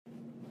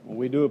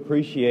We do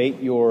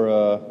appreciate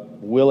your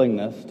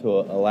willingness to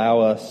allow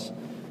us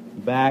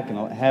back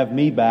and have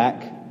me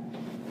back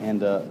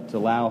and to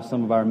allow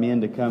some of our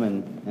men to come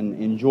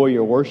and enjoy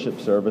your worship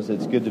service.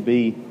 It's good to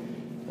be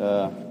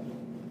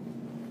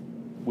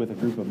with a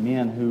group of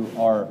men who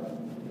are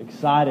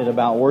excited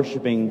about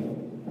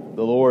worshiping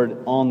the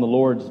Lord on the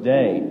Lord's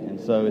Day. And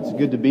so it's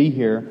good to be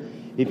here.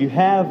 If you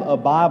have a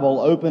Bible,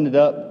 open it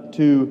up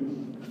to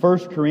 1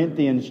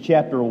 Corinthians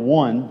chapter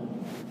 1.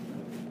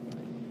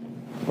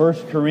 1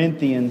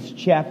 Corinthians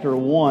chapter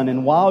 1.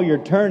 And while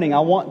you're turning, I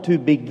want to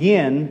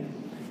begin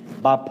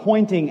by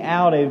pointing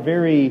out a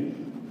very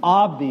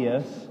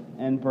obvious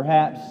and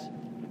perhaps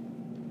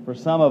for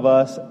some of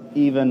us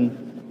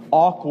even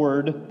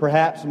awkward,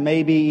 perhaps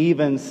maybe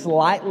even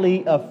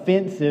slightly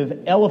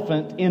offensive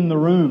elephant in the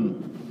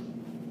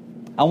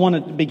room. I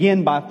want to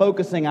begin by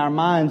focusing our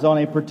minds on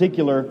a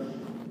particular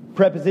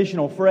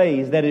prepositional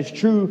phrase that is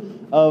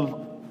true of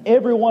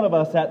every one of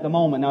us at the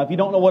moment. Now, if you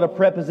don't know what a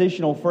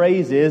prepositional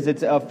phrase is,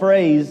 it's a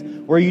phrase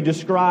where you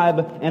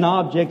describe an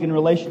object in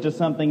relation to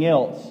something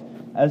else.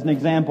 As an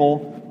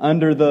example,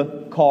 under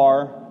the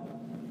car,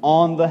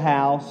 on the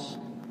house,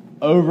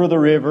 over the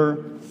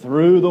river,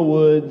 through the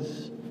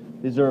woods.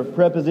 These are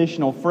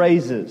prepositional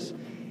phrases.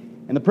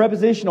 And the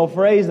prepositional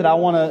phrase that I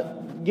want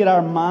to get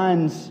our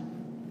minds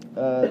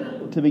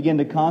to begin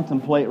to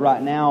contemplate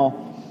right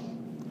now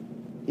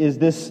is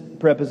this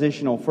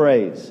prepositional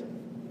phrase: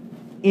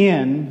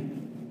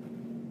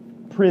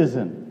 in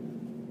prison.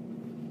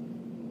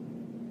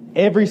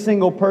 Every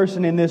single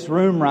person in this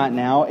room right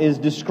now is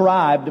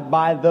described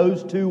by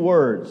those two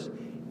words: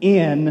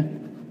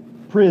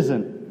 in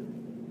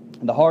prison.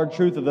 The hard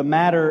truth of the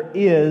matter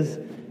is,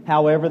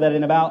 however, that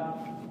in about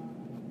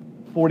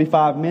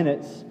 45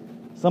 minutes,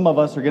 some of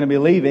us are going to be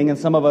leaving and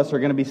some of us are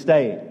going to be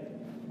staying.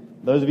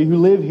 Those of you who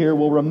live here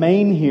will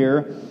remain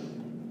here,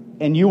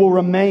 and you will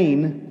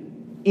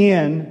remain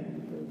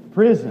in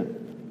prison.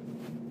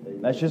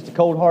 That's just the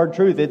cold, hard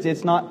truth.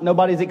 It's not,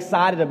 nobody's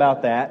excited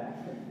about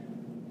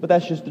that, but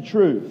that's just the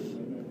truth.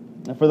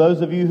 And for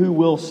those of you who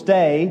will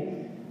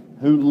stay,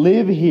 who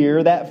live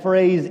here, that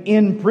phrase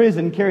 "in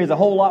prison" carries a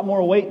whole lot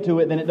more weight to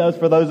it than it does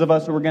for those of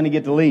us who are going to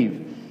get to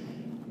leave.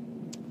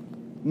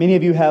 Many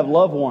of you have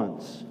loved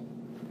ones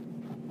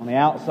on the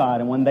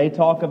outside, and when they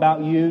talk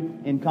about you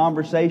in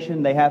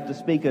conversation, they have to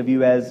speak of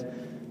you as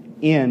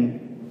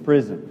in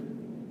prison.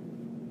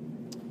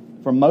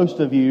 For most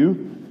of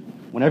you,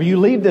 whenever you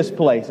leave this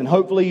place, and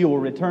hopefully you will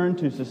return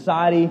to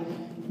society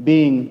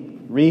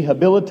being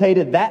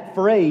rehabilitated, that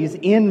phrase,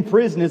 "in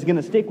prison," is going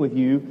to stick with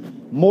you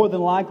more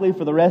than likely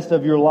for the rest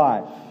of your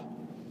life.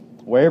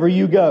 Wherever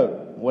you go,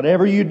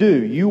 whatever you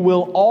do, you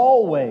will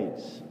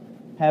always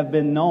have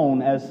been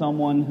known as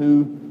someone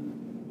who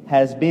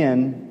has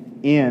been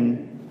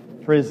in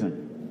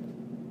prison.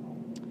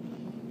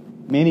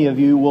 Many of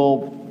you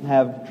will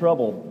have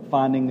trouble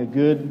finding a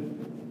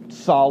good,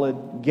 solid,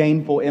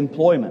 gainful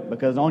employment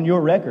because on your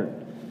record,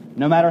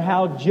 no matter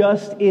how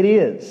just it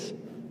is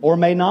or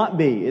may not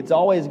be, it's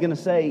always going to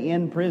say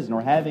 "in prison"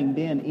 or "having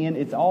been in."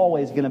 It's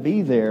always going to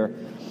be there.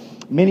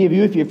 Many of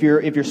you, if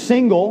you're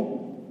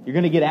single, you're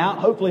going to get out.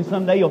 Hopefully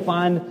someday you'll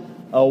find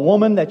a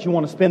woman that you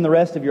want to spend the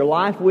rest of your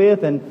life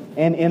with, and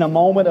in a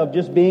moment of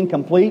just being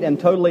complete and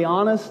totally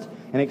honest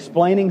and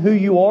explaining who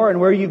you are and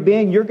where you've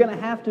been, you're going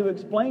to have to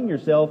explain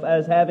yourself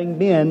as having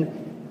been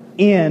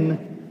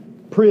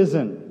in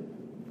prison.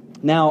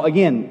 Now,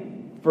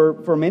 again,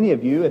 for many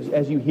of you,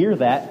 as you hear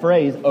that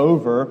phrase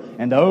over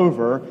and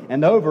over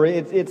and over,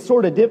 it's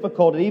sort of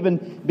difficult. It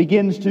even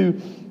begins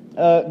to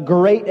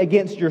grate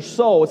against your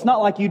soul. It's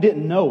not like you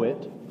didn't know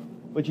it,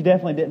 but you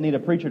definitely didn't need a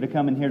preacher to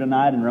come in here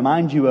tonight and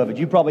remind you of it.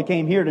 You probably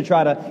came here to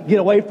try to get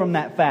away from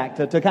that fact,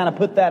 to kind of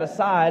put that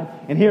aside.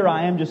 And here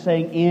I am just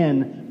saying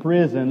 "in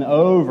prison"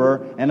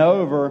 over and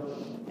over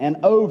and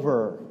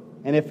over.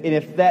 And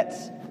if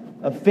that's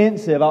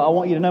offensive, I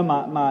want you to know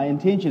my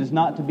intention is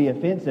not to be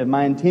offensive.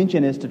 My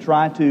intention is to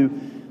try to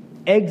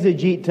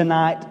exegete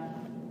tonight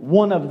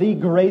one of the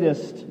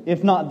greatest,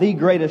 if not the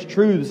greatest,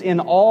 truths in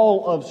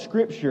all of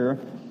Scripture.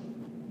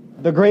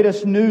 The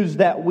greatest news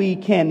that we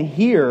can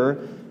hear.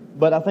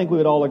 But I think we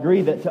would all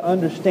agree that to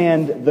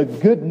understand the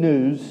good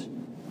news,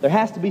 there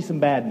has to be some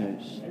bad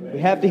news. Amen. We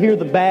have to hear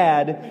the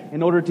bad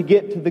in order to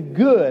get to the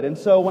good. And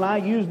so when I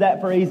use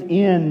that phrase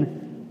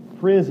 "in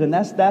prison,"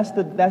 that's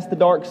the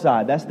dark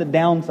side. That's the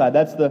downside.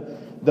 That's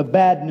the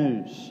bad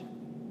news.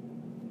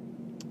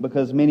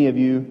 Because many of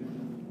you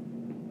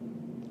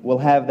will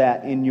have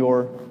that in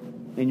your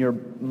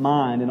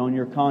mind and on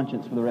your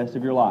conscience for the rest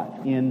of your life.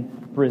 In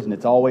prison.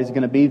 It's always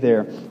going to be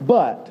there.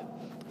 But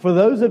for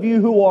those of you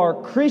who are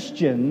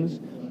Christians,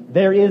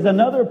 there is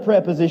another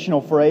prepositional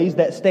phrase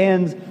that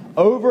stands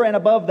over and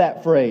above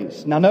that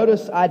phrase. Now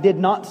notice I did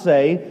not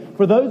say,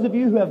 for those of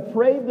you who have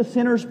prayed the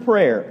sinner's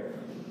prayer.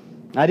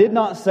 I did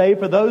not say,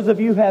 for those of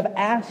you who have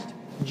asked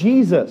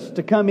Jesus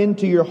to come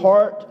into your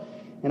heart.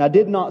 And I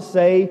did not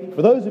say,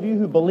 for those of you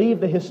who believe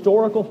the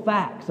historical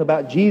facts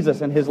about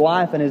Jesus and His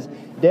life and His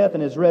death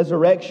and His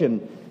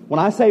resurrection. When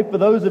I say for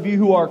those of you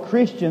who are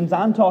Christians,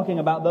 I'm talking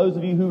about those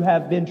of you who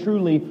have been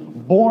truly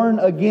born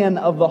again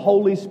of the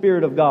Holy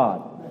Spirit of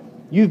God.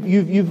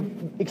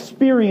 You've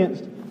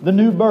experienced the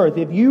new birth.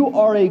 If you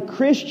are a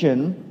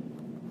Christian,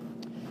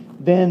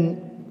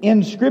 then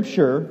in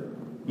Scripture,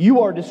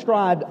 you are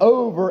described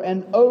over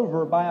and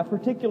over by a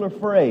particular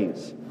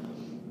phrase.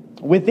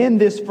 Within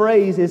this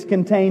phrase is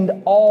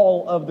contained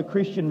all of the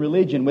Christian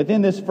religion.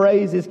 Within this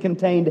phrase is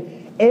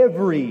contained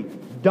every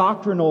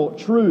doctrinal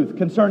truth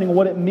concerning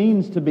what it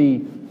means to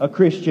be a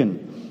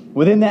Christian.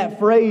 Within that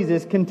phrase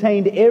is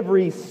contained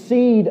every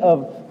seed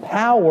of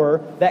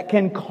power that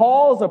can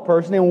cause a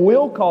person and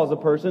will cause a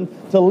person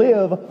to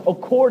live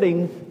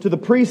according to the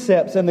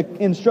precepts and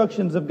the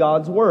instructions of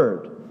God's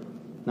Word.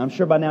 Now, I'm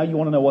sure by now you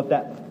want to know what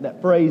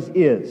that phrase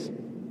is.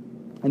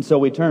 And so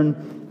we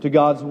turn to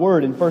God's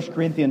Word in 1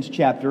 Corinthians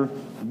chapter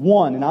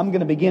 1. And I'm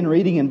going to begin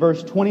reading in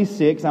verse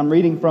 26. I'm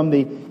reading from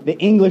the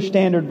English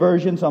Standard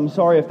Version, so I'm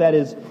sorry if that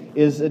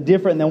is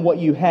different than what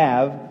you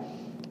have.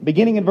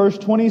 Beginning in verse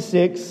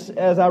 26,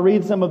 as I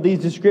read some of these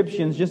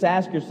descriptions, just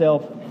ask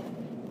yourself,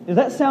 does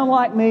that sound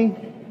like me?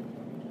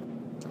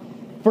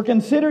 For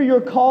consider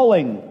your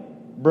calling,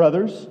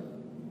 brothers.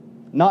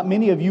 Not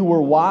many of you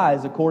were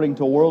wise according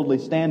to worldly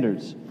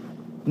standards.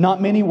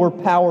 Not many were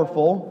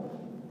powerful.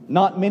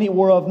 Not many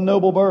were of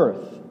noble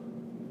birth.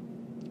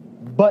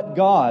 But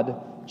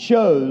God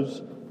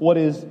chose what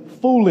is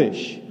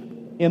foolish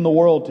in the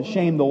world to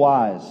shame the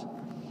wise.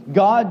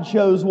 God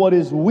chose what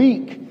is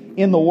weak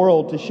in the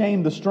world to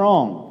shame the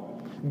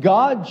strong.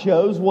 God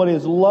chose what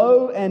is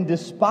low and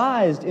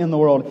despised in the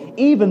world,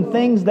 even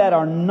things that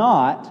are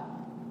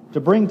not, to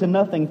bring to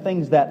nothing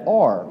things that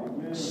are,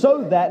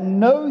 so that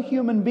no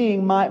human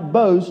being might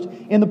boast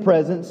in the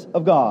presence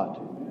of God.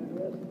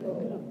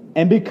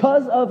 And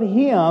because of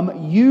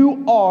Him,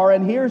 you are,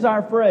 and here's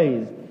our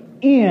phrase,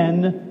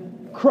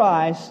 in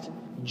Christ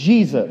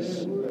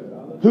Jesus,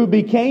 who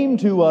became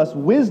to us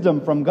wisdom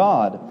from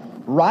God,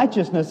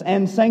 righteousness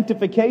and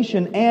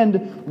sanctification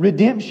and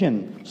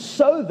redemption,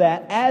 so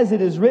that, as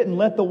it is written,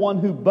 let the one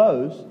who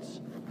boasts,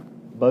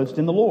 boast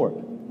in the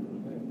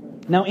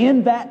Lord. Now,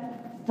 in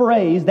that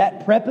phrase,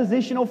 that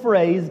prepositional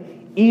phrase,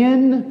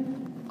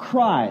 in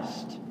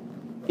Christ,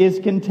 is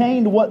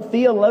contained what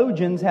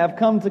theologians have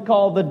come to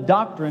call the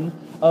doctrine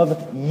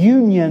of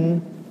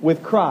union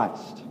with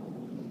Christ.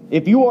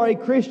 If you are a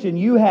Christian,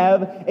 you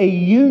have a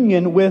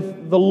union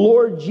with the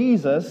Lord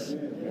Jesus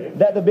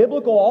that the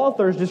biblical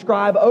authors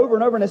describe over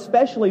and over, and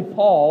especially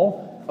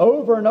Paul,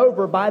 over and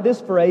over by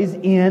this phrase,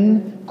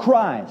 in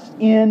Christ,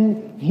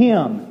 in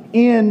Him,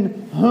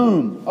 in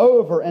whom,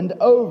 over and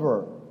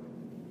over.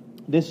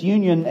 This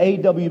union,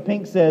 A.W.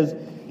 Pink says,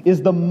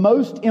 is the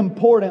most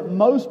important,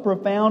 most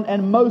profound,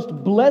 and most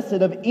blessed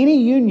of any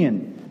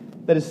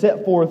union that is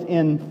set forth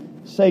in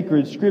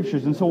sacred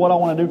Scriptures. And so what I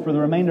want to do for the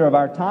remainder of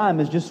our time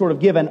is just sort of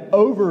give an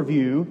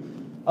overview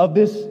of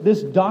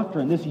this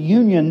doctrine, this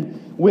union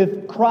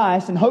with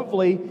Christ, and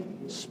hopefully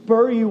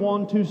spur you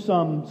on to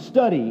some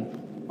study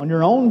on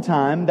your own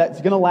time that's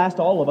going to last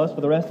all of us for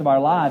the rest of our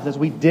lives as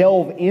we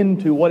delve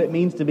into what it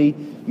means to be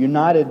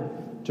united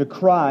to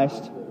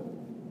Christ.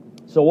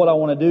 So what I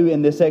want to do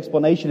in this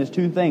explanation is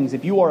two things.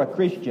 If you are a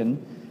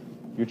Christian,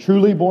 you're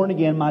truly born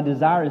again, my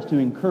desire is to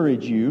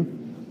encourage you,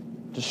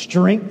 to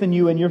strengthen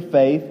you in your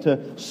faith,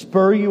 to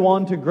spur you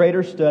on to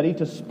greater study,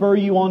 to spur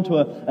you on to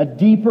a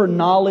deeper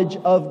knowledge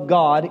of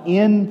God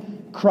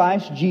in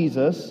Christ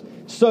Jesus,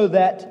 so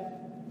that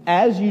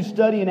as you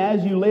study and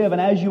as you live and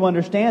as you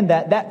understand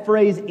that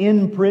phrase,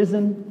 in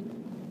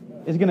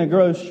prison, is going to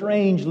grow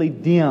strangely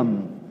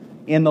dim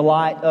in the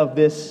light of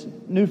this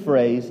new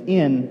phrase,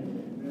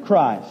 in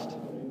Christ.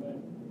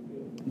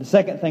 The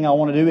second thing I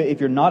want to do, if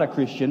you're not a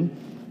Christian,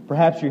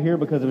 perhaps you're here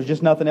because there was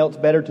just nothing else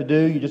better to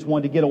do. You just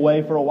wanted to get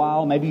away for a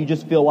while. Maybe you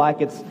just feel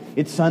like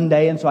it's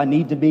Sunday and so I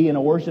need to be in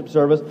a worship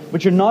service.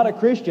 But you're not a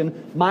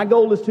Christian. My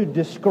goal is to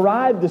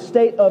describe the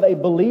state of a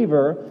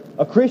believer,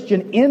 a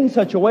Christian, in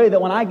such a way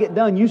that when I get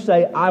done, you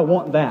say, I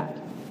want that.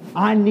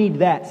 I need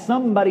that.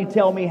 Somebody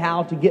tell me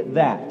how to get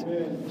that.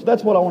 So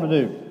that's what I want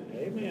to do.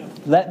 Amen.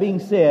 That being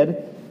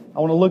said, I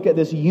want to look at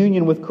this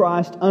union with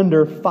Christ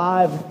under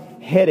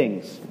 5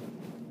 headings.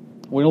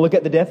 We're going to look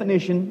at the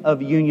definition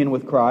of union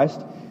with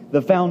Christ,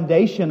 the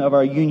foundation of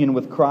our union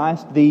with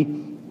Christ, the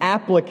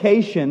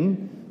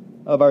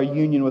application of our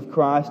union with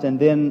Christ, and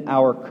then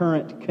our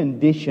current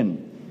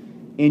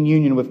condition in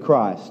union with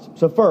Christ.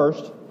 So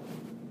first,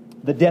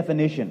 the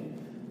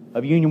definition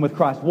of union with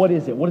Christ. What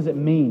is it? What does it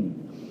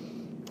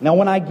mean? Now,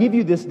 when I give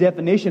you this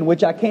definition,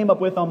 which I came up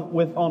with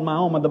on my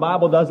own, and the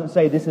Bible doesn't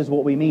say this is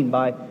what we mean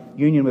by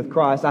union with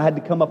Christ, I had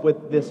to come up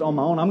with this on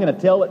my own. I'm going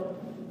to tell it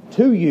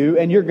to you,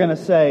 and you're going to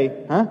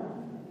say, huh?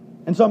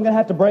 And so I'm going to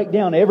have to break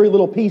down every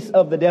little piece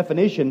of the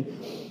definition.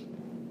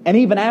 And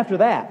even after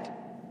that,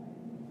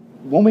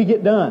 when we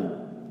get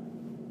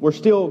done, we're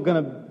still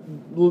going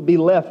to be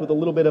left with a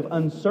little bit of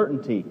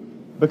uncertainty,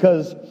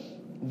 because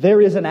there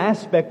is an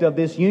aspect of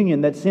this union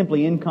that's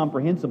simply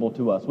incomprehensible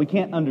to us. We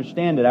can't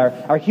understand it.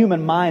 Our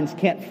human minds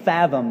can't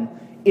fathom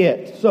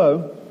it.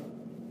 So,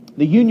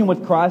 the union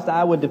with Christ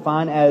I would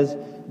define as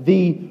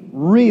the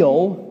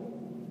real,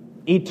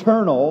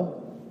 eternal,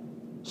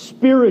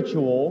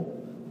 spiritual,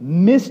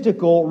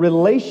 mystical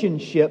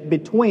relationship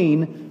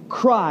between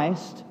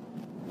Christ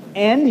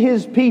and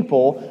His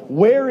people,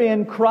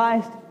 wherein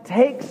Christ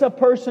takes a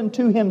person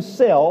to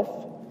Himself,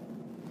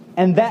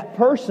 and that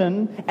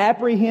person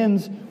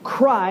apprehends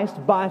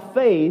Christ by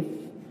faith,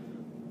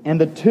 and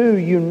the two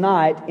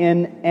unite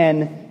in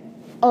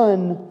an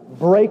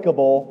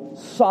unbreakable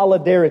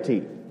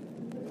solidarity.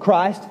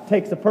 Christ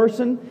takes a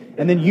person,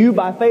 and then you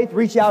by faith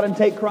reach out and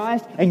take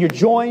Christ, and you're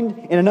joined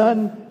in an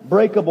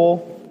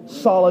unbreakable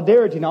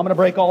solidarity. Now I'm going to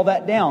break all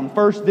that down.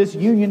 First, this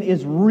union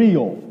is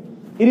real.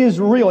 It is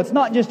real. It's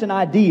not just an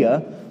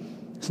idea.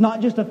 It's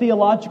not just a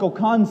theological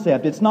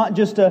concept. It's not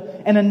just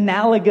an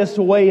analogous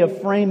way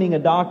of framing a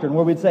doctrine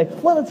where we'd say,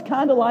 well, it's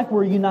kind of like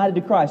we're united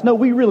to Christ. No,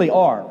 we really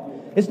are.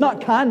 It's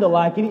not kind of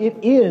like it. It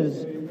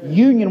is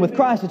union with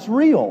Christ. It's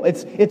real.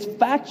 It's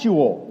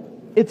factual.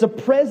 It's a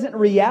present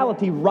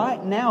reality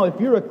right now. If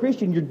you're a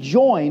Christian, you're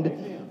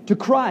joined to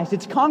Christ.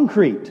 It's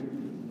concrete.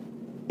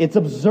 It's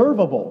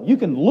observable. You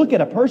can look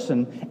at a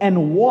person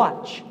and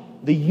watch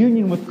the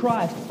union with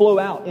Christ flow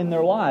out in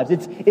their lives.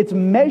 It's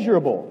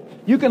measurable.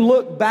 You can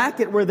look back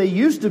at where they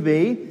used to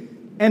be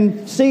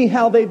and see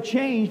how they've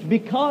changed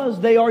because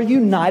they are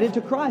united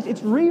to Christ.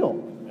 It's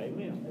real.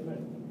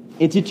 Amen.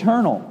 It's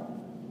eternal.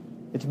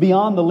 It's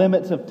beyond the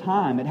limits of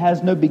time. It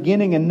has no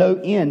beginning and no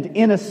end.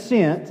 In a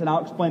sense, and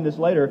I'll explain this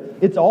later,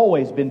 it's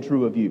always been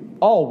true of you.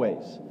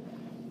 Always.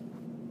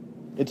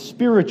 It's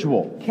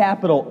spiritual.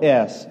 Capital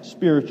S,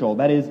 spiritual.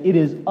 That is, it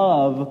is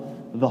of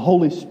the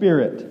Holy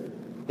Spirit.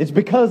 It's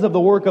because of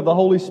the work of the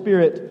Holy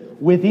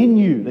Spirit within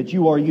you that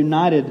you are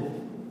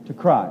united to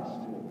Christ.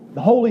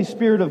 The Holy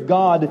Spirit of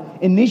God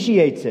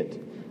initiates it.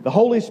 The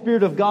Holy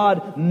Spirit of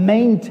God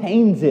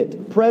maintains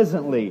it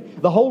presently.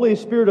 The Holy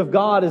Spirit of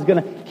God is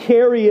going to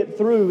carry it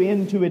through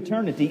into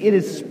eternity. It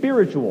is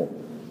spiritual.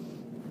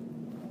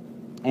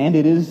 And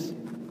it is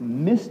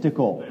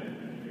mystical.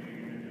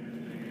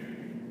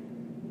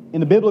 In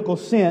the biblical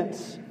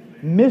sense,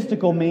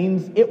 mystical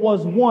means it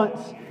was once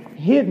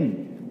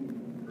hidden.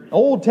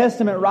 Old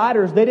Testament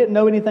writers, they didn't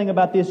know anything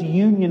about this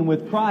union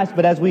with Christ,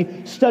 but as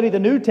we study the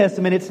New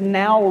Testament, it's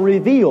now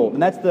revealed.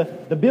 And that's the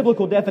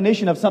biblical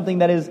definition of something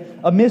that is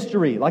a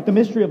mystery, like the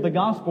mystery of the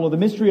gospel or the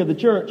mystery of the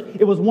church.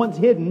 It was once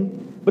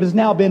hidden, but has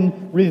now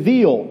been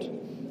revealed.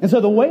 And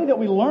so the way that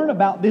we learn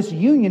about this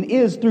union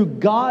is through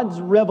God's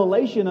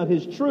revelation of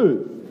His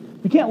truth.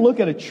 You can't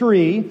look at a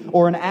tree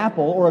or an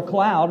apple or a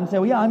cloud and say,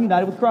 well, yeah, I'm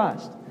united with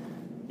Christ.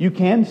 You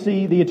can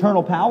see the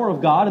eternal power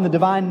of God and the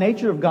divine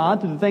nature of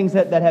God through the things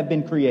that have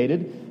been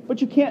created,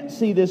 but you can't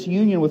see this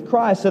union with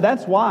Christ. So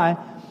that's why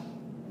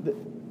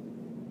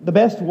the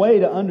best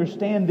way to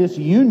understand this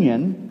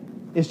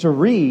union is to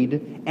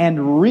read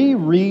and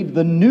reread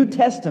the New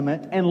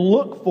Testament and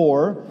look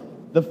for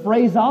the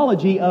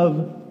phraseology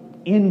of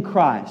in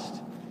Christ,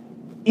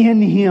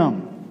 in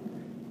Him,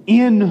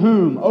 in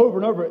whom, over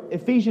and over.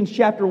 Ephesians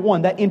chapter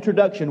 1, that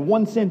introduction,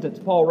 one sentence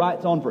Paul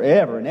writes on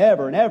forever and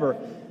ever and ever.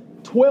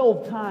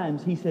 12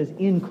 times he says,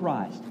 in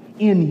Christ,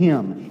 in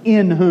Him,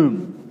 in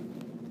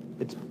whom.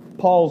 It's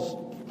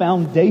Paul's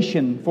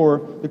foundation for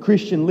the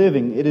Christian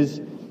living. It is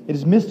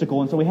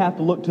mystical, and so we have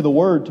to look to the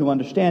Word to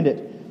understand it.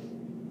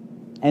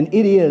 And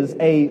it is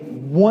a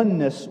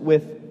oneness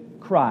with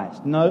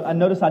Christ.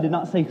 Notice I did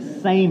not say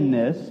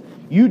sameness.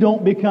 You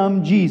don't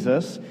become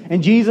Jesus,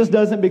 and Jesus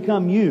doesn't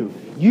become you.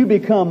 You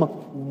become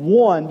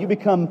one. You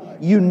become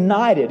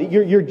united.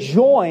 You're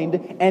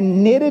joined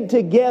and knitted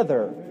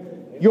together.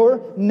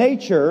 Your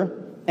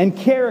nature and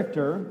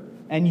character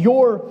and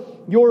your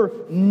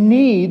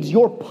needs,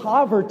 your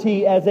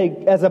poverty as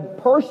a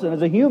person,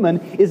 as a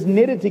human, is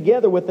knitted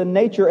together with the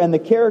nature and the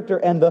character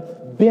and the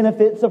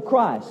benefits of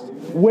Christ.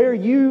 Where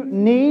you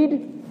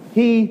need,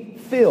 He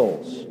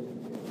fills.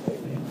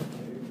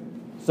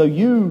 So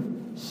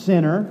you,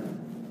 sinner,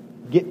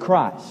 get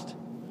Christ.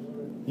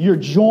 You're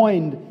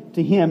joined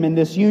to Him in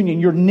this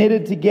union. You're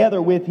knitted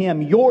together with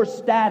Him. Your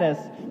status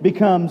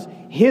becomes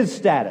His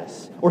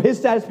status, or His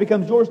status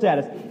becomes your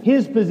status.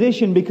 His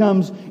position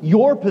becomes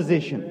your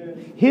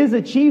position. His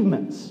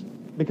achievements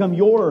become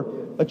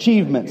your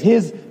achievements.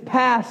 His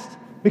past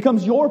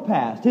becomes your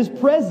past. His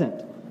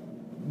present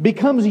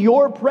becomes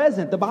your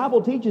present. The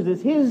Bible teaches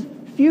us His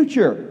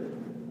future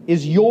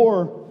is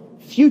your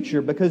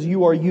future because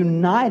you are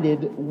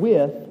united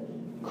with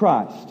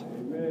Christ.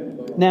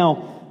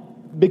 Now,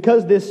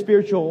 because this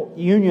spiritual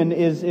union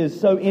is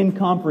so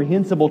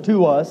incomprehensible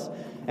to us,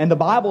 and the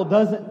Bible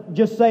doesn't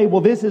just say, well,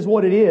 this is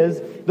what it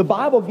is. The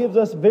Bible gives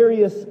us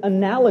various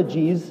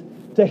analogies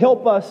to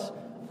help us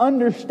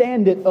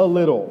understand it a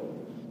little,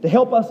 to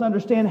help us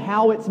understand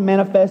how it's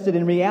manifested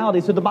in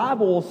reality. So the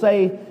Bible will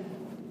say,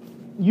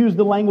 use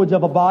the language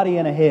of a body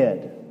and a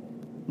head.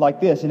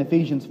 Like this, in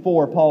Ephesians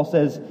 4, Paul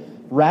says,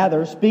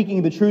 rather,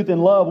 speaking the truth in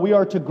love, we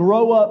are to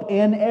grow up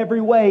in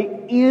every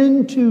way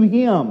into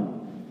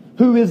Him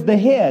who is the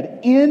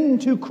head,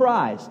 into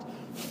Christ,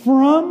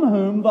 from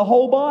whom the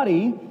whole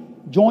body,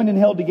 joined and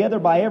held together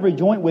by every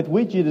joint with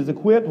which it is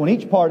equipped, when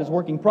each part is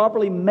working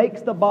properly,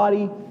 makes the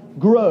body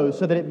grows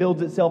so that it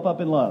builds itself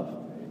up in love.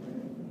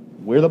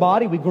 We're the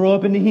body. We grow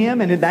up into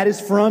Him, and that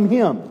is from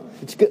Him.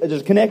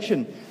 There's a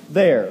connection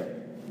there.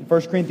 In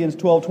 1 Corinthians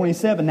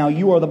 12:27, now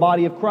you are the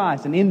body of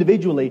Christ, and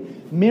individually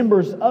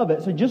members of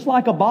it. So just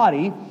like a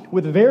body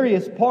with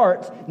various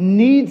parts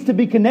needs to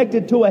be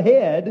connected to a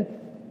head,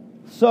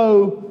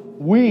 so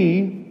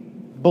we,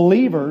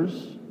 believers,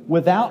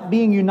 without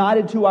being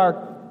united to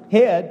our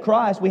head,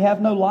 Christ, we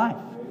have no life.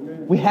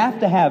 We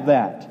have to have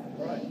that.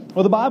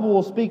 Well, the Bible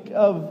will speak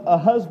of a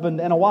husband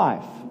and a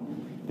wife.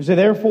 You say,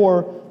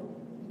 therefore,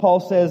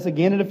 Paul says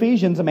again in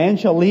Ephesians, a man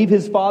shall leave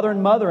his father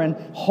and mother and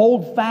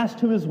hold fast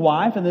to his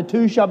wife, and the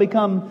two shall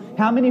become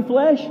how many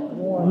flesh?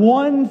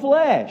 One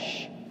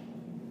flesh.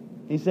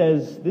 He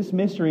says this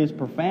mystery is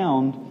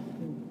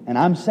profound, and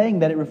I'm saying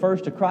that it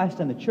refers to Christ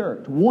and the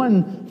church.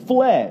 One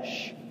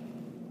flesh.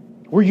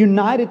 We're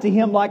united to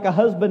Him like a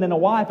husband and a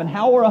wife. And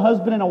how are a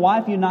husband and a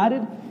wife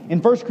united? In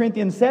 1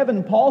 Corinthians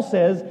 7, Paul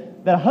says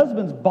that a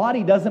husband's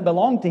body doesn't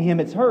belong to him,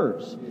 it's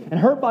hers. And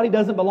her body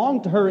doesn't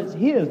belong to her, it's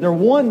his. They're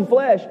one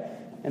flesh.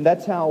 And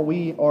that's how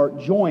we are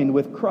joined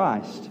with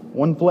Christ.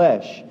 One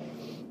flesh.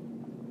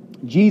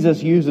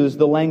 Jesus uses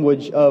the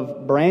language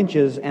of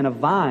branches and a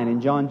vine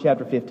in John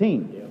chapter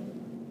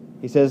 15.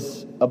 He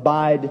says,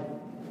 abide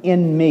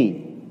in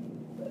me,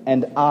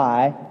 and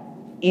I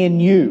in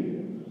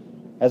you.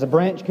 As a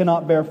branch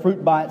cannot bear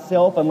fruit by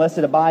itself unless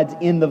it abides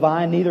in the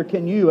vine, neither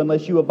can you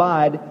unless you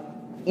abide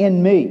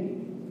in me.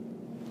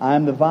 I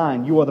am the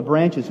vine, you are the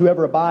branches.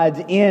 Whoever abides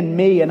in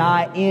me and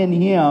I in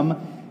him,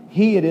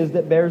 he it is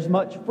that bears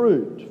much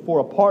fruit. For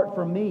apart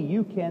from me,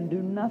 you can do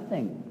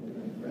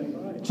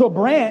nothing. So a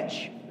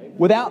branch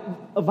without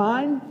a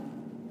vine,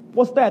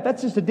 what's that?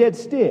 That's just a dead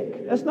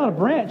stick. That's not a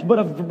branch. But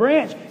a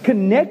branch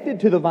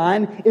connected to the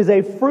vine is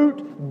a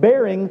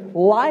fruit-bearing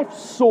life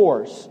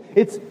source.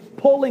 It's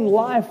pulling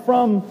life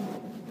from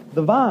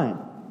the vine.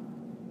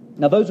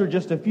 Now those are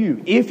just a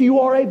few. If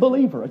you are a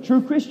believer, a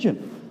true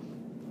Christian,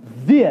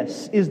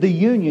 this is the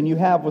union you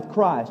have with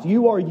Christ.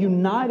 You are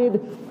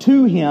united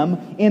to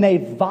Him in a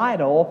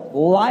vital,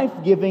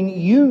 life-giving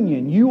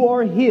union. You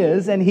are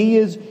His and He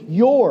is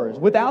yours.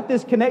 Without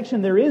this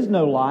connection, there is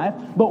no life.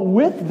 But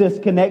with this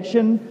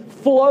connection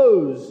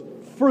flows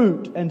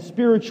fruit and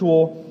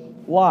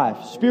spiritual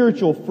life.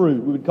 Spiritual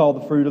fruit, we would call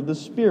the fruit of the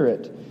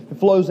Spirit. It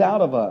flows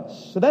out of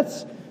us. So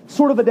that's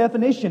sort of a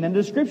definition and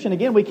description.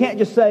 Again, we can't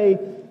just say,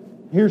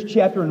 here's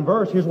chapter and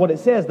verse, here's what it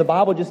says. The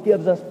Bible just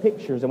gives us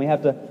pictures, and we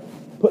have to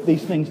put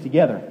these things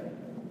together.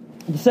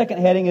 The second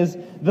heading is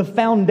the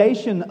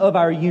foundation of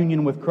our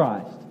union with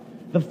Christ.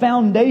 The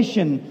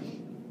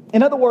foundation.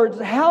 In other words,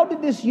 how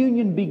did this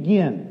union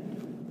begin?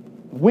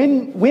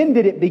 When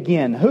did it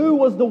begin? Who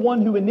was the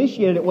one who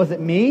initiated it? Was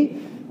it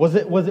me? Was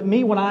it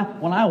me when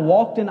I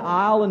walked an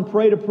aisle and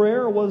prayed a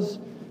prayer, or was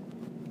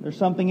there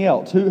something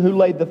else? Who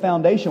laid the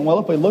foundation? Well,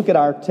 if we look at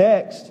our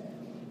text,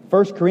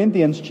 1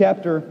 Corinthians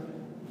chapter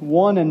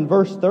 1 and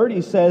verse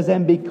 30 says,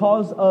 and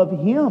because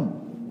of Him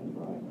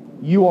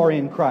you are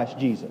in Christ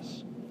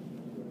Jesus.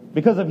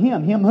 Because of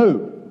Him. Him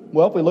who?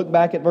 Well, if we look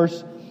back at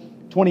verse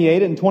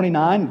 28 and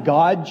 29,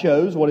 God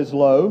chose what is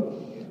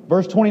low.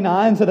 Verse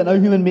 29 said that no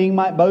human being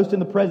might boast in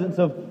the presence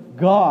of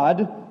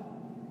God.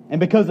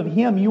 And because of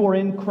Him, you are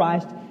in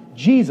Christ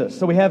Jesus.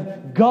 So we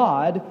have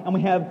God and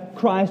we have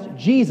Christ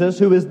Jesus,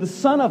 who is the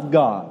Son of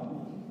God.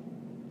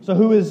 So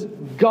who is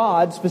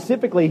God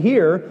specifically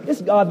here?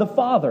 It's God the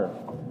Father.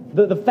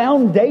 The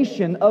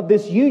foundation of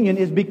this union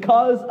is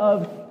because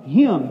of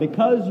Him,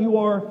 because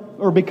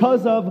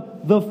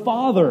of the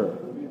Father.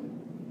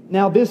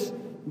 Now this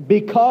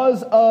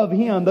because of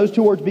Him, those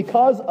two words,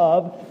 because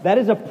of, that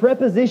is a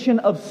preposition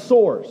of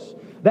source.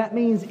 That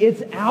means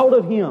it's out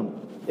of Him.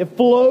 It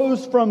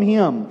flows from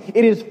Him.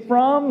 It is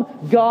from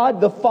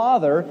God the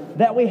Father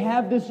that we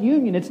have this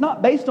union. It's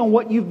not based on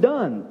what you've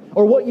done,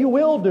 or what you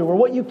will do, or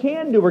what you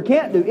can do or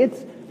can't do.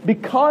 It's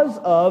because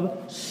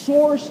of,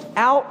 sourced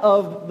out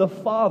of the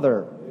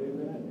Father.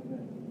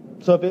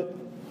 So if it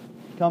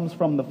comes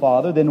from the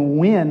Father, then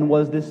when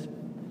was this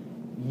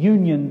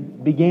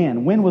union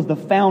began? When was the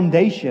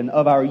foundation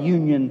of our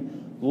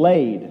union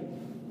laid?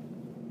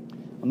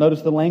 Well,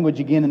 notice the language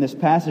again in this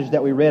passage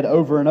that we read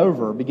over and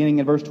over, beginning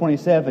in verse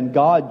 27,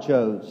 God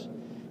chose.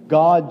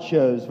 God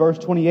chose. Verse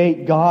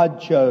 28,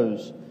 God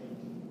chose.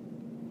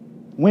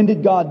 When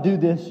did God do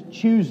this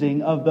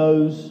choosing of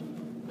those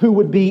who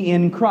would be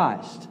in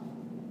Christ?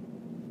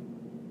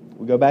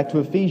 We go back to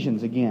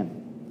Ephesians again.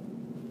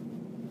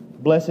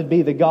 Blessed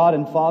be the God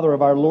and Father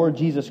of our Lord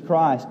Jesus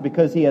Christ,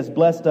 because He has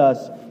blessed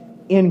us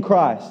in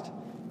Christ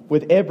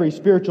with every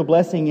spiritual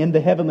blessing in the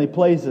heavenly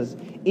places,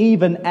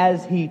 even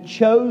as He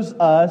chose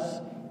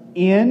us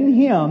in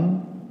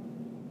Him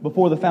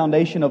before the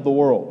foundation of the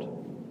world.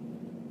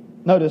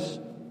 Notice,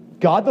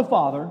 God the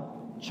Father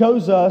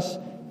chose us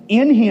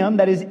in Him,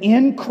 that is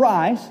in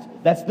Christ.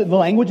 That's the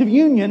language of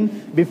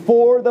union,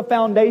 before the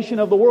foundation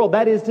of the world.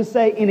 That is to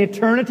say, in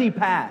eternity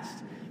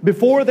past.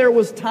 Before there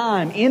was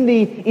time, in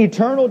the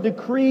eternal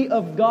decree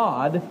of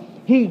God,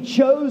 He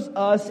chose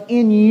us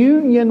in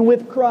union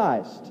with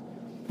Christ.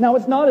 Now,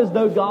 it's not as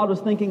though God was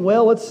thinking,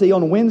 well, let's see,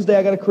 on Wednesday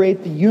I got to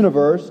create the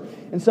universe,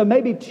 and so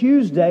maybe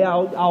Tuesday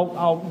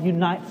I'll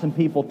unite some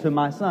people to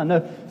my Son.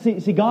 No,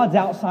 see, God's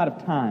outside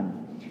of time.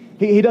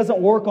 He doesn't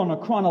work on a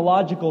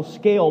chronological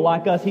scale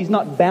like us. He's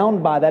not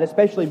bound by that,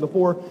 especially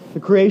before the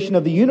creation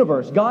of the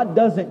universe. God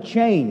doesn't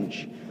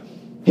change.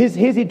 His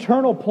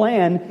eternal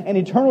plan and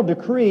eternal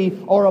decree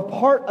are a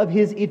part of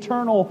His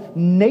eternal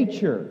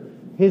nature,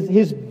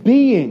 His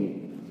being.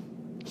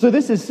 So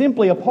this is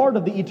simply a part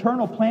of the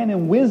eternal plan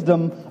and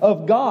wisdom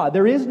of God.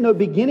 There is no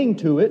beginning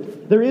to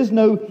it. There is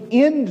no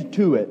end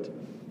to it.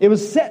 It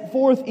was set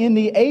forth in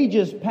the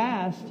ages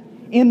past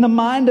in the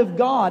mind of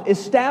God,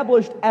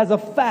 established as a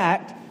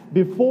fact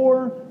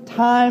before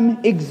time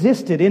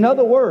existed. In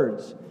other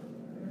words,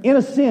 in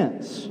a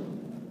sense,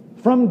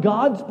 from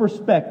God's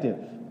perspective,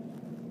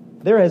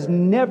 there has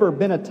never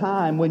been a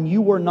time when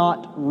you were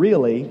not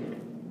really,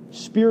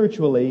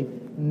 spiritually,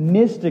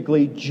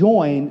 mystically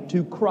joined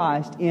to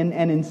Christ in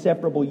an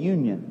inseparable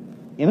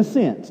union, in a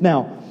sense.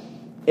 Now,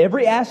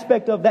 every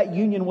aspect of that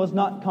union was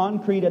not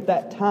concrete at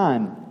that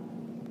time,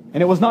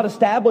 and it was not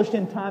established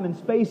in time and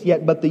space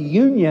yet, but the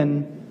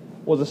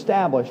union was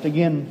established.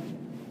 Again,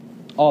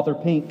 author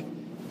Pink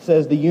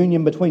says the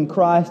union between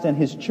Christ and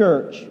His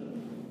church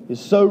is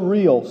so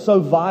real, so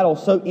vital,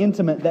 so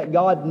intimate that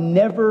God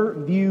never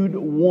viewed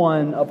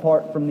one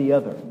apart from the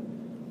other.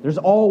 There's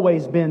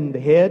always been the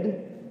head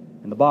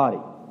and the body,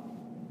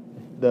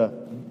 the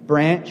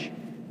branch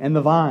and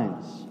the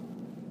vines.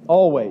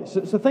 Always.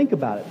 So think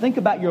about it. Think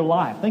about your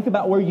life. Think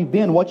about where you've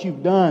been, what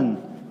you've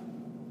done.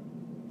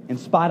 In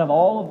spite of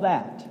all of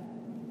that,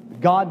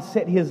 God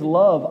set His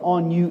love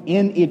on you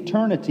in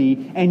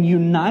eternity and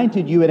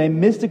united you in a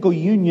mystical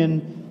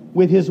union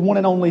with His one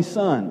and only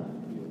Son.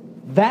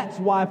 That's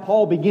why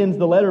Paul begins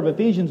the letter of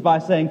Ephesians by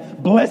saying,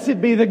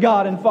 "Blessed be the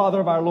God and Father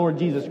of our Lord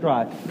Jesus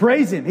Christ."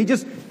 Praise Him.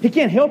 He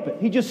can't help it.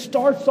 He just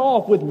starts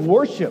off with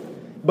worship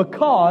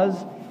because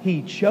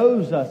He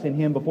chose us in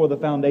Him before the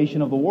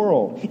foundation of the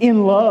world.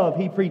 In love,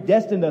 He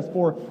predestined us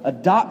for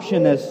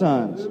adoption as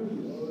sons.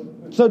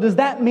 So does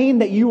that mean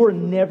that you were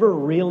never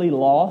really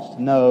lost?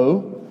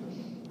 No.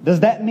 Does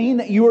that mean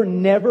that you were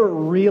never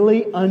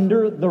really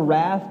under the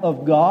wrath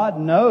of God?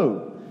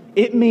 No.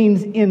 It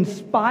means in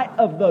spite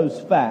of those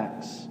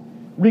facts,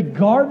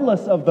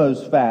 regardless of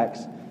those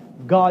facts,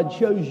 God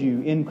chose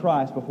you in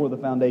Christ before the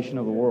foundation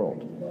of the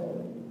world.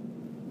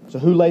 So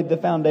who laid the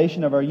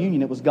foundation of our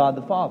union? It was God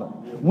the Father.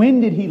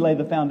 When did He lay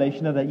the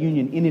foundation of that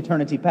union? In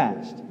eternity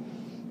past.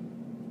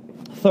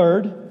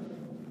 Third,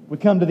 we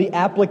come to the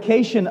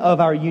application of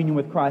our union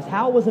with Christ.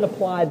 How was it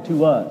applied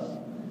to us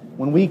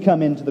when we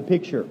come into the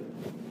picture?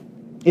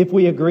 If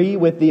we agree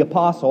with the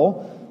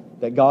apostle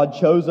that God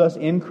chose us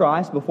in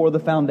Christ before the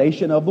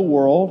foundation of the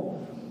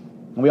world,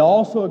 and we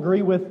also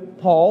agree with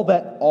Paul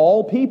that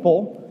all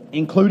people,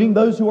 including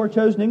those who are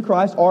chosen in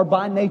Christ, are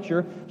by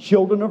nature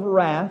children of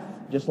wrath,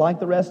 just like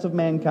the rest of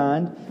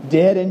mankind,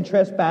 dead in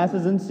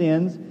trespasses and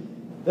sins,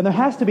 then there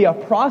has to be a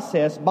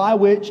process by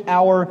which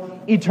our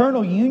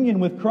eternal union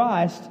with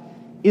Christ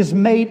is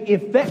made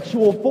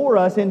effectual for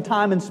us in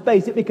time and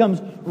space. It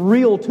becomes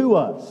real to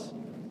us.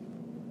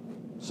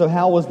 So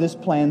how was this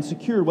plan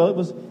secured? Well,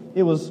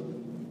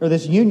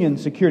 this union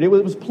secured. It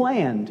was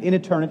planned in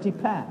eternity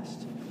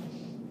past.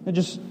 And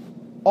just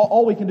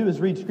all we can do is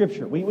read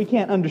Scripture. We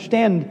can't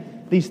understand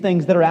these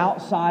things that are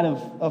outside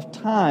of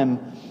time.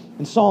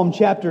 In Psalm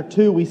chapter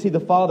 2, we see the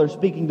Father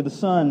speaking to the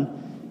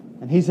Son,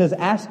 and He says,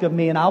 "Ask of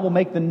me, and I will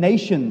make the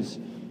nations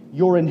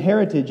your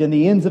inheritance, and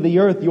the ends of the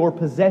earth your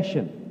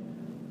possession."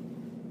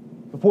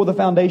 Before the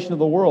foundation of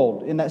the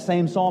world, in that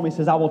same psalm, He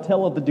says, "I will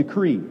tell of the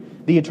decree."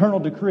 The eternal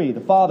decree, the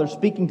Father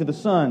speaking to the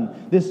Son,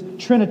 this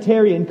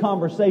Trinitarian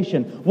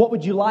conversation. What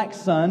would you like,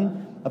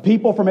 Son? A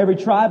people from every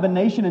tribe and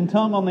nation and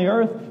tongue on the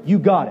earth? You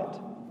got it.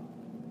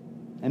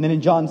 And then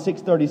in John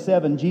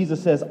 6:37,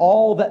 Jesus says,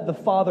 "All that the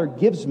Father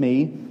gives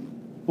me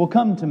will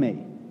come to me.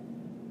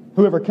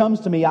 Whoever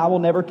comes to me, I will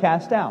never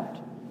cast out."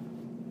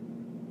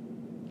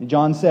 In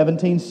John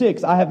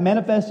 17:6, "I have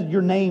manifested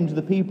your name to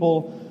the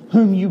people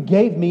whom you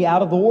gave me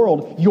out of the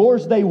world.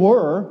 Yours they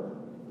were,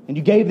 and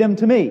you gave them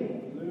to me.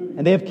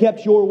 And they have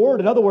kept your word."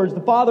 In other words,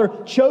 the Father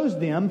chose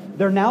them.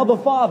 They're now the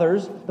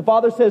Father's. The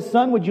Father says,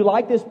 "Son, would you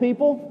like this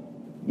people?"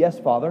 "Yes,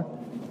 Father.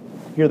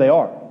 Here they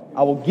are.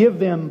 I will give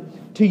them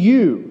to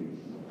you."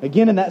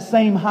 Again, in that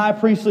same high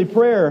priestly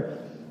prayer,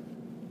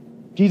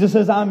 Jesus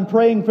says, "I'm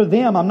praying for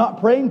them. I'm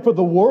not praying for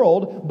the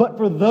world, but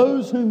for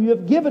those whom you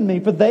have given me,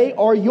 for they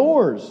are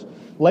yours."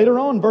 Later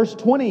on, verse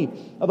 20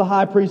 of the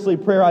high priestly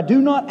prayer, "I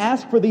do not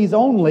ask for these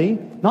only,"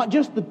 not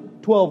just the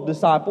 12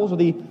 disciples or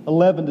the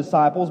 11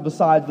 disciples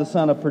besides the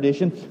son of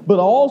perdition, "but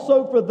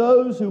also for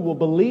those who will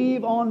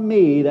believe on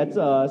me," that's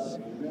us,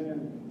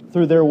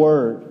 "through their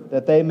word,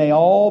 that they may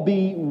all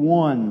be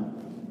one,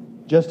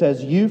 just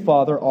as you,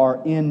 Father, are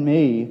in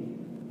me,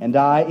 and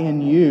I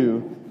in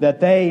you, that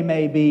they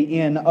may be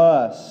in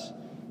us,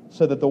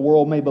 so that the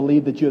world may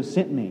believe that you have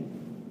sent me."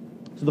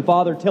 So the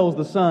Father tells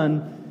the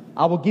Son,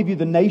 I will give you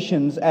the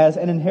nations as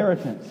an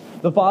inheritance.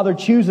 The Father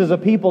chooses a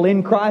people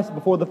in Christ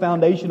before the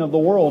foundation of the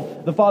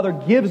world. The Father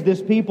gives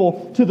this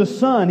people to the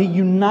Son. He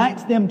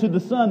unites them to the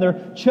Son.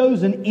 They're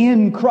chosen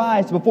in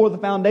Christ before the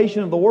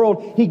foundation of the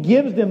world. He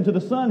gives them to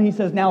the Son. He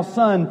says, now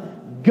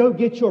Son, go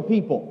get your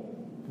people.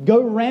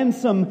 Go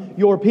ransom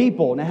your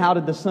people. Now how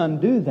did the Son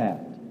do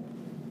that?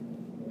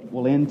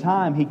 Well, in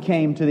time He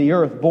came to the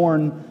earth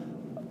born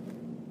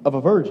of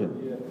a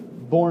virgin,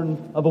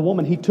 born of a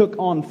woman. He took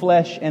on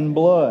flesh and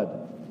blood.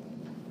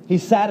 He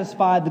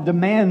satisfied the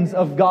demands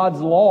of God's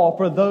law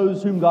for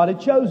those whom God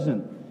had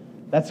chosen.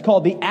 That's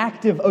called the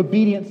active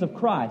obedience of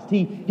Christ.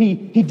 He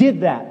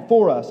did that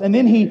for us. And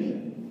then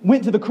He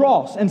went to the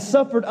cross and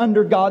suffered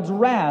under God's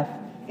wrath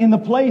in the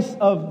place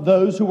of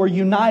those who were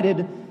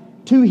united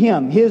to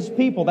Him, His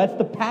people. That's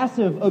the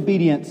passive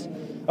obedience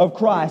of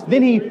Christ.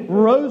 Then He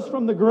rose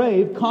from the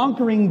grave,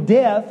 conquering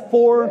death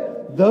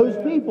for those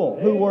people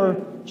who were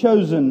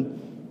chosen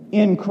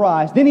in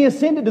Christ. Then He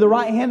ascended to the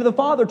right hand of the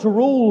Father to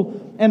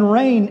rule and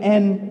reign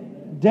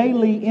and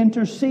daily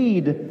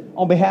intercede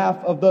on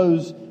behalf of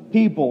those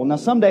people. Now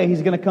someday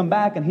He's going to come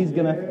back and He's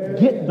going to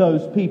get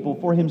those people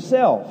for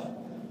Himself.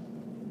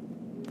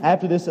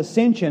 After this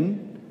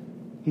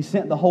ascension, He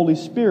sent the Holy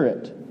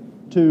Spirit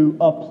to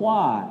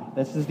apply.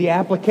 This is the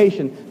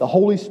application. The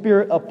Holy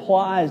Spirit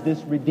applies this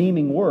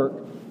redeeming work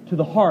to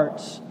the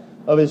hearts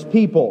of His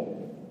people.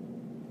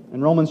 In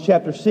Romans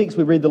chapter 6,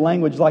 we read the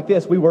language like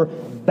this: we were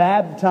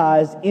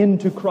baptized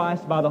into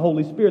Christ by the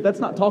Holy Spirit. That's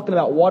not talking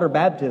about water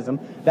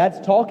baptism.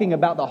 That's talking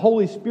about the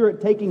Holy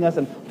Spirit taking us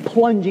and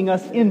plunging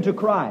us into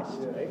Christ.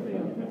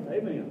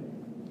 Amen.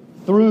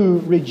 Through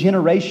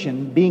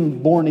regeneration,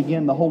 being born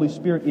again, the Holy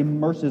Spirit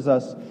immerses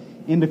us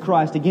into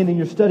Christ. Again, in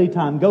your study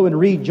time, go and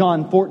read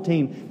John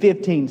 14,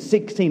 15,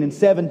 16, and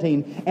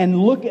 17 and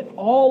look at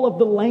all of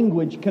the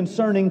language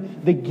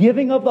concerning the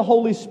giving of the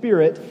Holy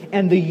Spirit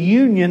and the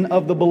union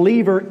of the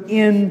believer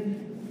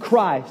in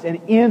Christ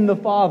and in the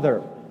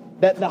Father.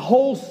 That the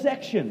whole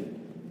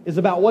section is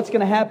about what's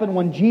going to happen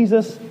when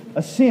Jesus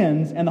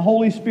ascends and the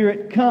Holy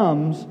Spirit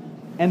comes,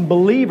 and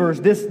believers,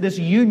 this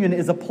union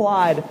is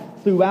applied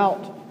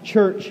throughout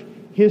church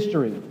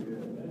history.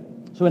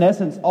 So in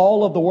essence,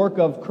 all of the work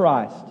of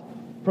Christ,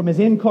 from His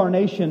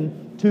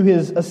incarnation to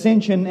His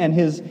ascension and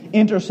His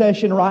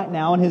intercession right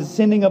now and His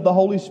sending of the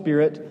Holy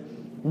Spirit,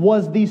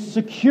 was the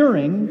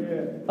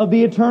securing of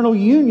the eternal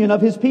union of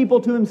His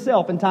people to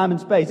Himself in time and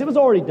space. It was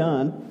already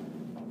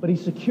done, but He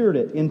secured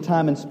it in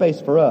time and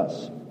space for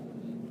us.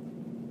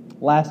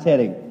 Last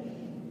heading: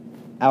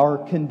 our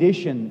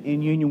condition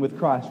in union with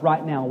Christ.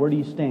 Right now, where do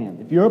you stand?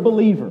 If you're a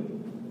believer,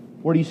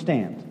 where do you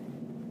stand?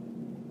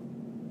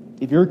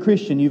 If you're a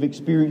Christian, you've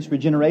experienced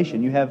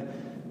regeneration. You have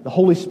the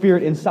Holy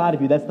Spirit inside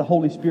of you. That's the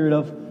Holy Spirit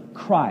of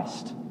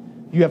Christ.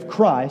 You have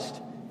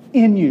Christ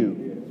in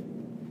you.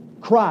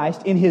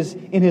 Christ in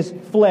His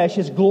flesh,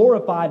 His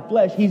glorified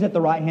flesh, He's at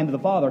the right hand of the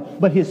Father.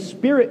 But His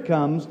Spirit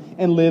comes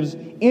and lives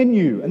in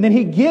you. And then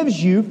He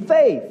gives you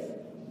faith.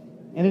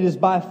 And it is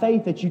by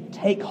faith that you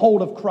take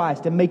hold of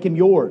Christ and make Him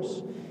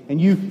yours. And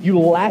you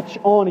latch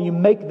on and you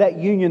make that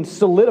union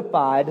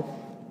solidified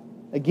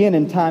again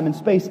in time and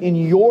space in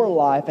your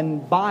life.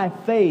 And by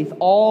faith,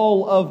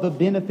 all of the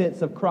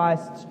benefits of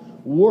Christ's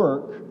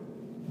work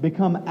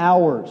become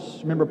ours.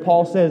 Remember,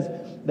 Paul says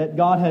that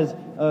God has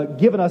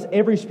given us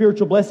every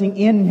spiritual blessing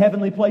in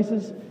heavenly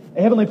places.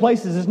 Heavenly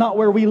places is not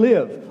where we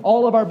live.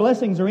 All of our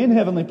blessings are in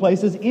heavenly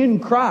places in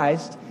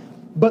Christ,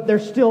 but they're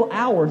still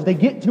ours. They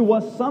get to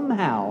us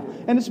somehow,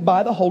 and it's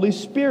by the Holy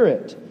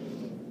Spirit.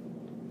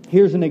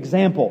 Here's an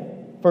example.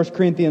 1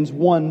 Corinthians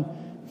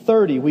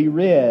 1:30 we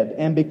read,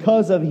 "And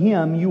because of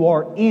Him you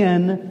are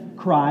in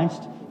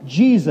Christ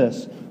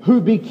Jesus,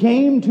 who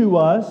became to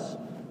us,"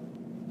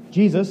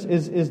 Jesus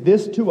is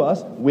this to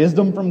us,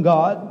 wisdom from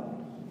God,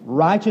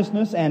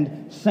 righteousness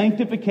and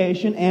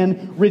sanctification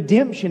and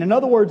redemption. In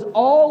other words,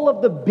 all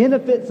of the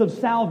benefits of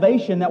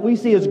salvation that we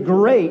see as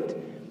great,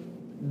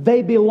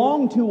 they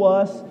belong to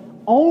us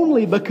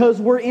only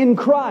because we're in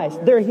Christ.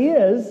 They're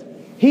His.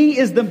 He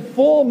is the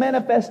full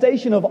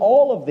manifestation of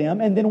all of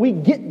them, and then we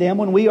get them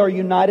when we are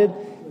united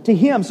to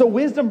Him. So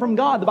wisdom from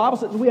God. The Bible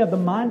says we have the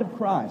mind of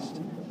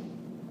Christ.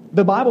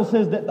 The Bible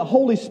says that the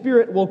Holy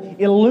Spirit will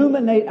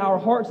illuminate our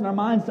hearts and our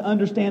minds to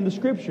understand the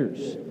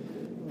Scriptures.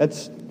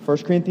 That's 1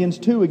 Corinthians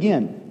 2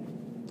 again.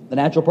 The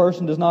natural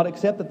person does not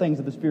accept the things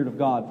of the Spirit of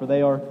God, for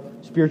they are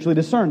spiritually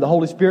discerned. The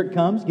Holy Spirit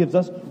comes, gives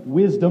us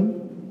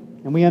wisdom,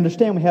 and we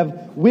understand we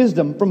have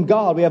wisdom from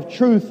God. We have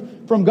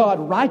truth from God,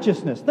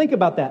 righteousness. Think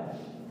about that.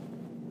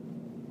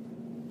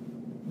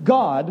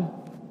 God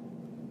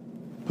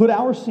put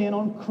our sin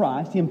on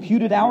Christ. He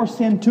imputed our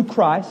sin to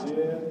Christ.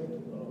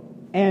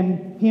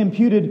 And He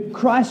imputed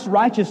Christ's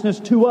righteousness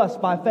to us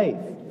by faith.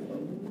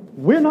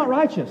 We're not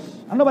righteous.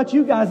 I don't know about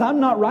you guys, I'm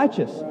not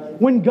righteous.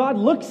 When God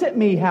looks at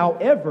me,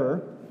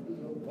 however,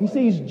 He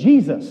sees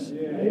Jesus.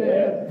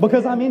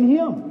 Because I'm in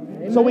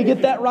Him. So we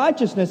get that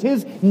righteousness.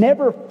 His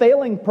never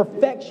failing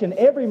perfection,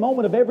 every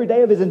moment of every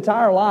day of His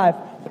entire life,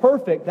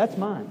 perfect, that's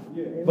mine.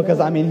 Because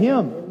I'm in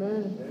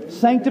Him.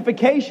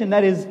 Sanctification,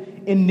 that is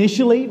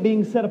initially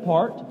being set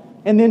apart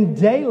and then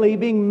daily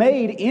being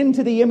made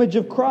into the image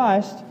of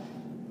Christ,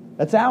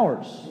 that's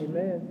ours.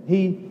 Amen.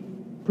 He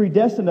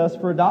predestined us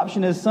for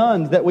adoption as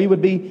sons, that we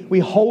would be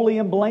holy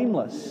and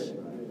blameless.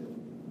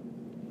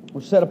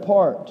 We're set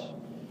apart.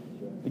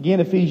 Again,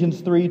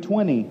 Ephesians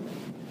 3:20.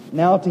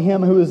 Now to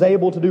Him who is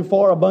able to do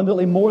far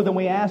abundantly more than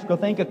we ask or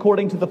think,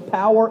 according to the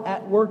power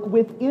at work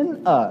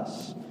within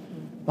us.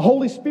 The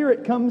Holy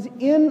Spirit comes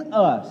in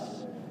us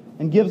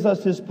and gives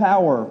us His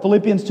power.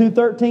 Philippians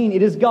 2:13.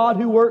 It is God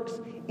who works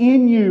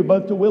in you,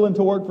 both to will and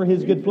to work for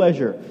His good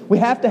pleasure. We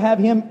have to have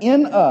Him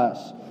in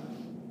us.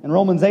 And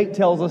Romans 8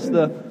 tells us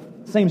the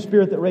same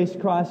Spirit that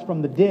raised Christ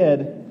from the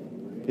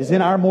dead is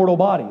in our mortal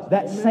bodies.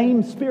 That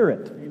same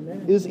Spirit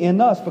is in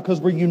us because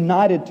we're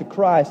united to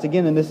Christ.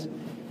 Again, in this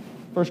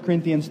 1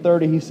 Corinthians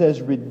 30, he says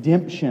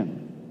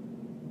redemption.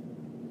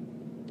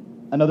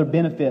 Another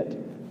benefit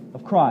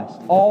of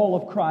Christ. All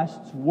of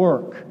Christ's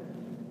work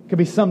could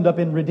be summed up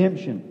in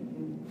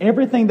redemption.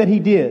 Everything that He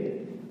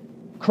did,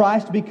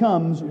 Christ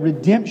becomes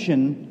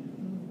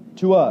redemption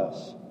to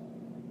us.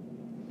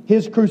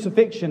 His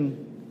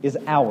crucifixion is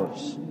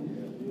ours.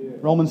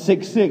 Romans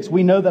 6:6,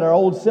 we know that our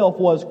old self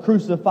was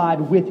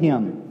crucified with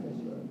Him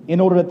in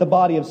order that the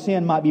body of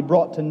sin might be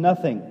brought to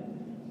nothing.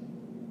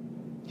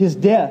 His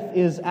death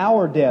is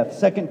our death.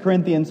 2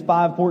 Corinthians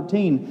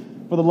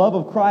 5:14, for the love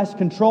of Christ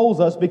controls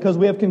us because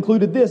we have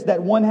concluded this,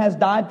 that one has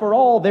died for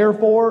all,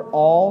 therefore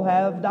all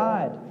have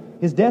died.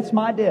 His death's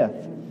my death.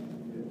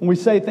 When we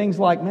say things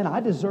like, man, I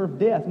deserve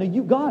death. No,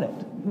 you got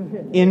it.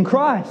 In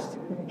Christ.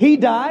 He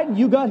died,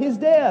 you got His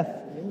death.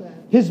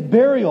 His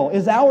burial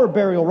is our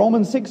burial.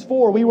 Romans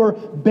 6:4, we were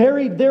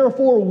buried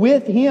therefore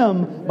with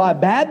Him by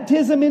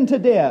baptism into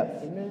death,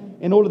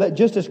 in order that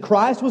just as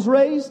Christ was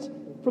raised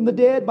from the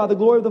dead by the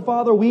glory of the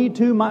Father, we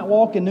too might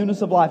walk in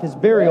newness of life. His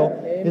burial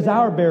is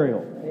our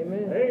burial.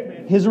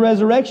 Amen. His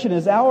resurrection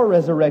is our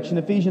resurrection.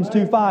 Ephesians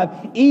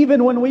 2:5,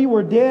 even when we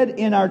were dead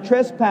in our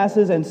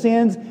trespasses and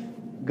sins,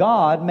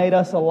 God made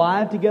us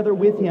alive together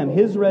with Him.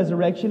 His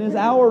resurrection is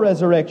our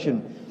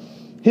resurrection.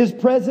 His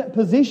present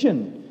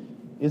position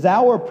is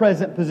our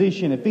present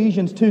position.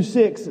 Ephesians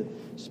 2:6,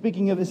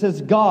 speaking of it,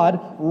 says, God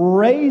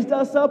raised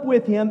us up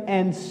with Him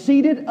and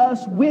seated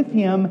us with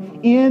Him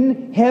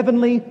in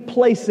heavenly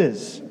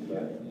places.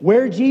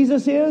 Where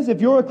Jesus is,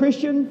 if you're a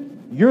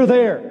Christian, you're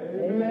there.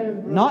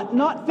 Amen.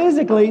 Not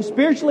physically,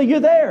 spiritually, you're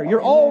there.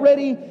 You're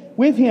already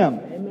with Him.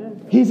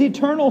 Amen. His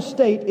eternal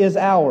state is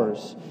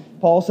ours.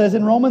 Paul says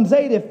in Romans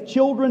 8, if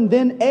children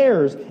then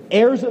heirs,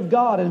 heirs of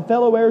God and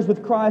fellow heirs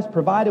with Christ,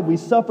 provided we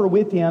suffer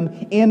with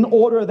Him in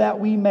order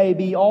that we may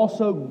be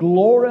also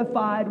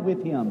glorified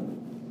with Him.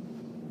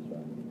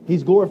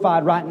 He's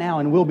glorified right now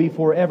and will be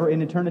forever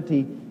in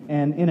eternity.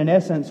 And in an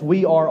essence,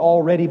 we are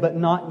already, but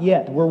not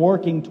yet. We're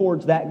working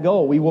towards that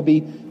goal. We will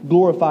be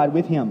glorified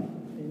with Him.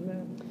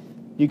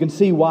 Amen. You can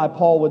see why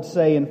Paul would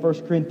say in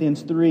 1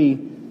 Corinthians 3,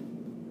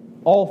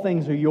 all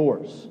things are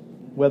yours.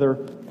 Whether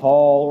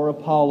Paul or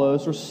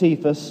Apollos or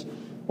Cephas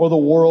or the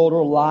world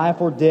or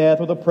life or death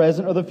or the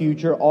present or the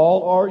future,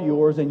 all are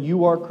yours, and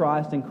you are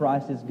Christ and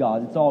Christ is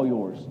God. It's all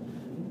yours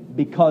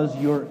because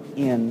you're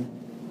in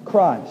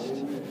Christ.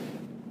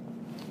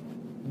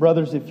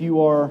 Brothers, if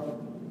you are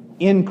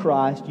in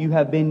Christ, you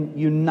have been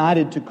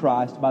united to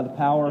Christ by the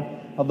power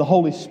of the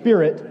Holy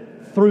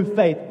Spirit through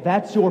faith.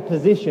 That's your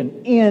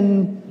position,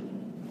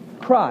 in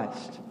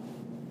Christ.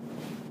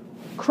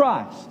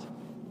 Christ,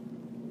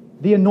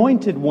 the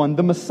Anointed One,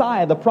 the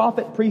Messiah, the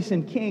prophet, priest,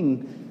 and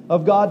king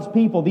of God's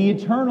people, the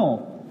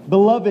eternal,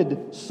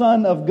 beloved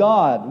Son of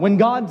God. When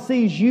God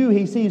sees you,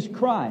 He sees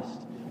Christ.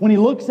 When He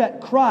looks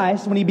at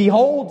Christ, when He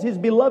beholds His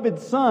beloved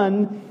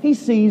Son, He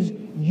sees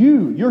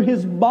you. You're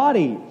His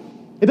body.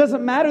 It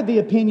doesn't matter the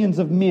opinions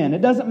of men.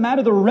 It doesn't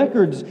matter the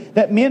records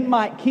that men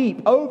might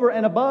keep over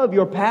and above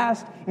your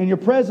past and your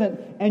present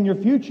and your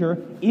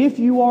future. If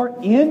you are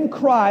in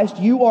Christ,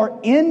 you are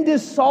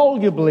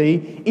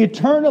indissolubly,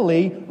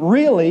 eternally,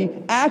 really,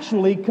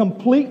 actually,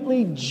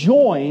 completely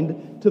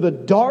joined to the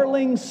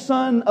darling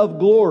Son of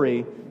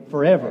glory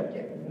forever.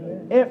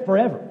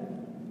 Forever.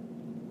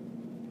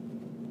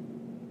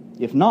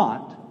 If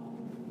not,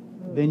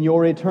 then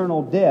your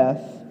eternal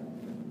death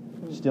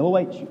still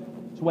awaits you.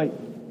 Just wait.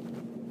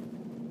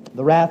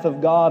 The wrath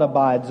of God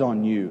abides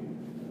on you.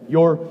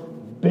 Your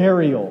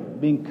burial,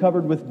 being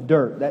covered with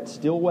dirt, that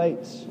still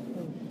waits.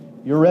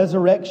 Your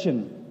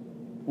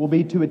resurrection will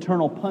be to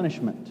eternal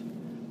punishment.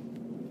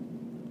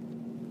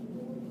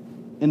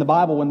 In the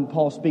Bible, when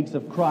Paul speaks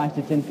of Christ,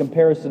 it's in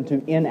comparison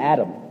to in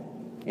Adam.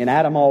 In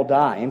Adam all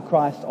die. In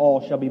Christ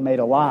all shall be made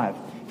alive.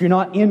 If you're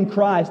not in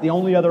Christ, the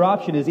only other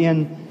option is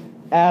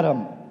in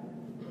Adam.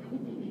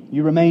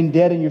 You remain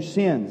dead in your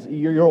sins.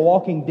 You're a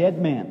walking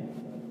dead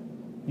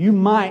man. You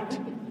might,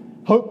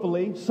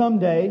 hopefully,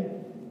 someday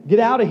get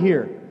out of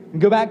here and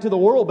go back to the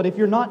world. But if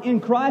you're not in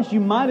Christ, you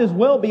might as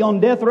well be on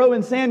death row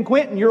in San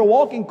Quentin. You're a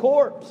walking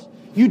corpse.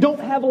 You don't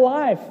have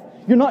life.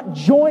 You're not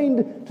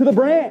joined to the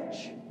branch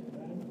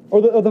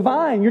or the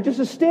vine. You're just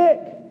a stick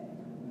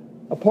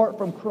apart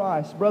from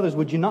Christ. Brothers,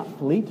 would you not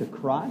flee to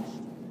Christ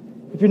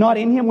If you're not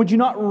in Him, would you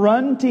not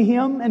run to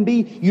Him and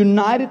be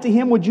united to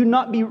Him? Would you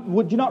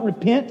not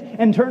repent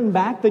and turn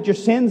back that your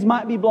sins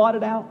might be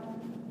blotted out?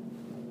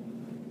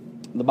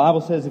 The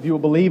Bible says if you will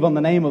believe on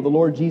the name of the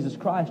Lord Jesus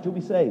Christ, you'll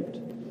be saved.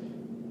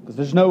 Because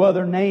there's no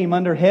other name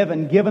under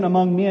heaven given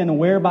among men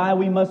whereby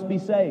we must be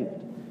saved.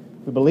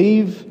 We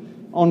believe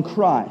on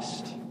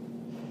Christ.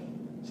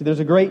 See, there's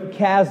a great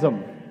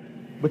chasm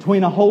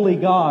between a holy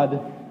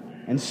God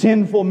and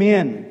sinful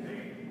men.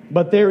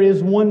 But there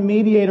is one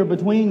mediator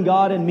between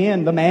God and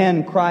men, the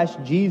man Christ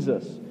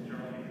Jesus.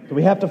 So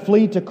we have to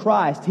flee to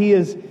Christ. He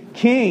is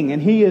King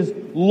and He is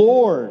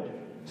Lord.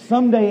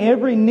 Someday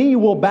every knee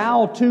will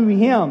bow to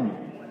Him.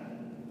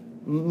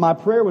 My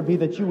prayer would be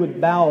that you would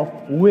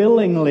bow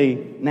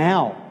willingly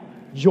now,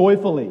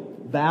 joyfully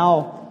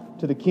bow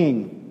to the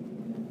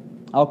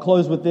King. I'll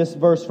close with this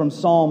verse from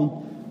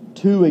Psalm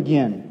 2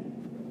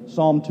 again.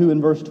 Psalm 2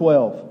 and verse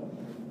 12.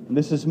 And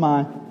this is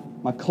my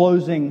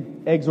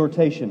closing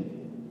exhortation.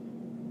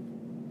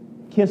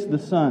 Kiss the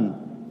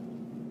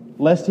Son,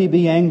 lest He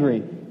be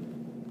angry,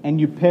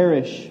 and you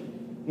perish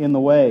in the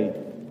way.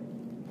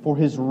 For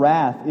His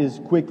wrath is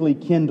quickly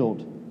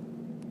kindled.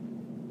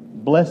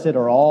 Blessed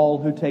are all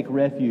who take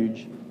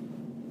refuge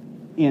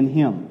in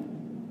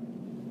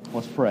Him.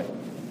 Let's pray.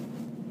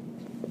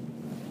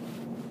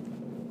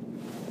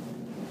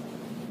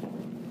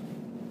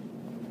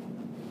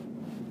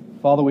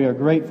 Father, we are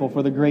grateful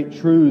for the great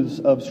truths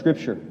of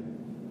Scripture.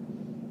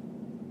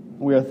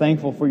 We are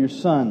thankful for Your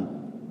Son.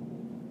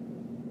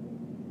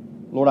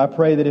 Lord, I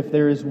pray that if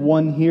there is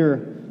one here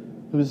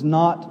who is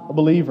not a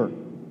believer,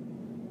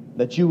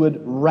 that You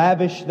would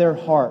ravish their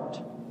heart,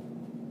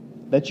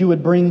 that You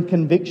would bring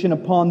conviction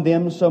upon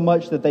them so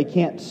much that they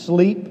can't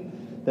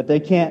sleep, that they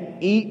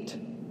can't eat,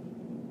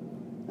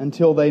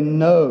 until they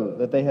know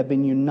that they have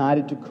been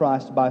united to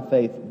Christ by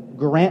faith.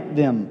 Grant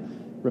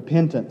them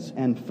repentance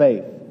and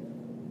faith.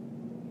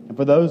 And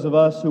for those of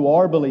us who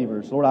are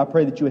believers, Lord, I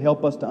pray that You would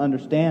help us to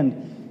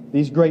understand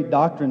these great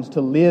doctrines,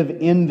 to live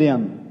in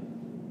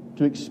them,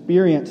 to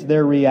experience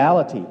their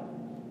reality,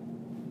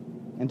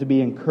 and to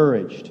be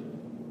encouraged.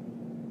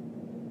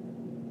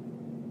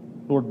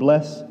 Lord,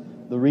 bless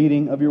the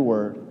reading of Your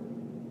Word.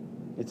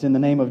 It's in the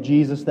name of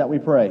Jesus that we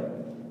pray.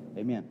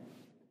 Amen.